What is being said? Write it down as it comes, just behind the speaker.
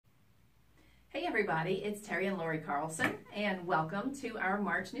everybody, it's Terry and Lori Carlson, and welcome to our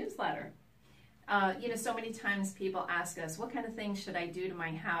March newsletter. So many times people ask us, what kind of things should I do to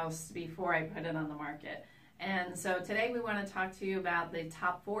my house before I put it on the market? And so today we want to talk to you about the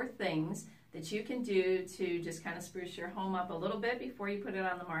top 4 things that you can do to just kind of spruce your home up a little bit before you put it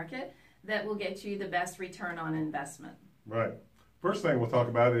on the market that will get you the best return on investment. Right. First thing we'll talk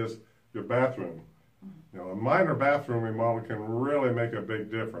about is your bathroom. A minor bathroom remodel can really make a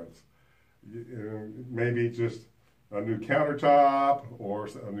big difference. Maybe just a new countertop or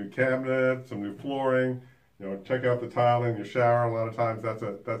a new cabinet, some new flooring. Check out the tile in your shower. A lot of times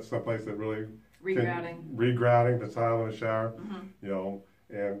that's someplace that really regrouting the tile in the shower.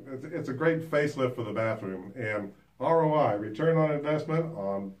 And it's a great facelift for the bathroom. And ROI, return on investment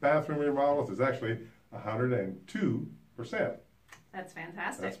on bathroom remodels, is actually 102%. That's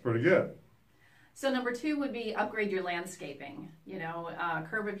fantastic. That's pretty good. So number 2 would be upgrade your landscaping.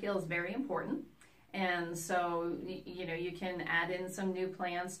 Curb appeal is very important. And so, you can add in some new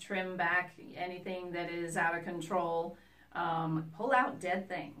plants, trim back anything that is out of control, pull out dead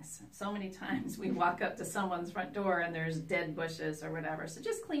things. So many times we walk up to someone's front door and there's dead bushes or whatever. So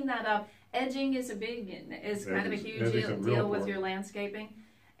just clean that up. Edging is kind of a huge deal with your landscaping.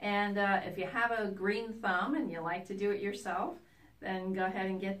 And if you have a green thumb and you like to do it yourself, then go ahead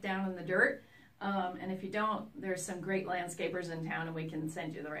and get down in the dirt. And if you don't, there's some great landscapers in town and we can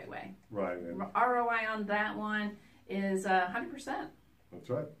send you the right way. Right. ROI on that one is 100%. That's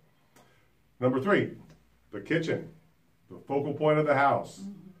right. Number 3, the kitchen, the focal point of the house.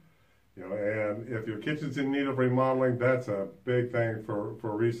 And if your kitchen's in need of remodeling, that's a big thing for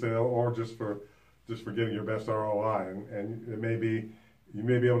resale or just for getting your best ROI. And it may be, you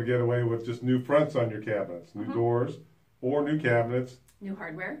may be able to get away with just new fronts on your cabinets, new doors, or new cabinets. New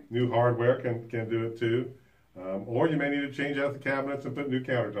hardware. New hardware can do it too. Or you may need to change out the cabinets and put new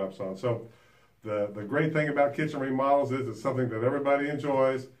countertops on. So the great thing about kitchen remodels is it's something that everybody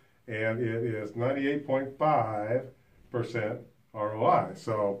enjoys, and it is 98.5% ROI.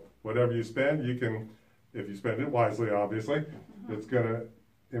 So whatever you spend, you can, if you spend it wisely, obviously, it's going to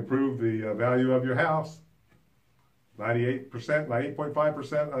improve the value of your house.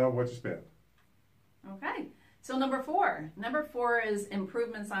 98.5% of what you spend. Okay. So number 4 is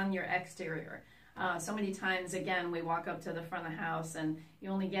improvements on your exterior. So many times, again, we walk up to the front of the house and you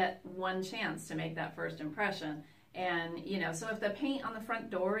only get one chance to make that first impression. And, so if the paint on the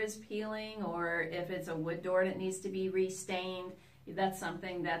front door is peeling, or if it's a wood door that needs to be restained, that's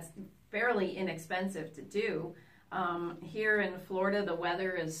something that's fairly inexpensive to do. Here in Florida, the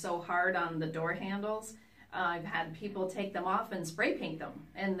weather is so hard on the door handles. I've had people take them off and spray paint them,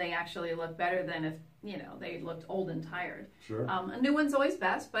 and they actually look better than if they looked old and tired. Sure. A new one's always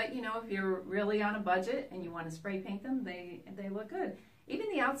best, but if you're really on a budget and you want to spray paint them, they look good. Even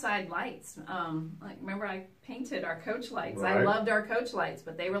the outside lights. Remember I painted our coach lights. Right. I loved our coach lights,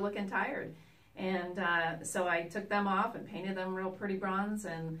 but they were looking tired, and so I took them off and painted them real pretty bronze,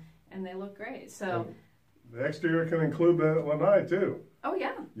 and they look great. So the exterior can include the lanai too. Oh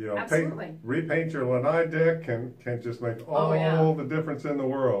yeah, absolutely. Repaint your lanai deck can just make all the difference in the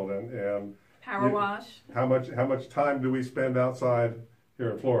world. And power wash. How much time do we spend outside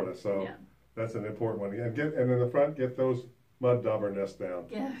here in Florida? So that's an important one. And in the front, get those mud dauber nests down.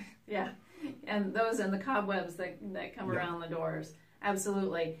 Yeah, and those and the cobwebs that come around the doors.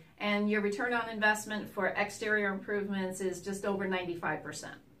 Absolutely. And your return on investment for exterior improvements is just over 95%. So.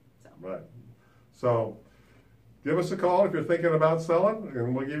 Right. So give us a call if you're thinking about selling,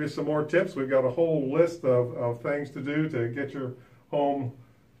 and we'll give you some more tips. We've got a whole list of things to do to get your home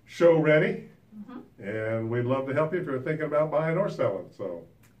show ready. And we'd love to help you if you're thinking about buying or selling. So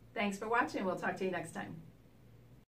thanks for watching. We'll talk to you next time.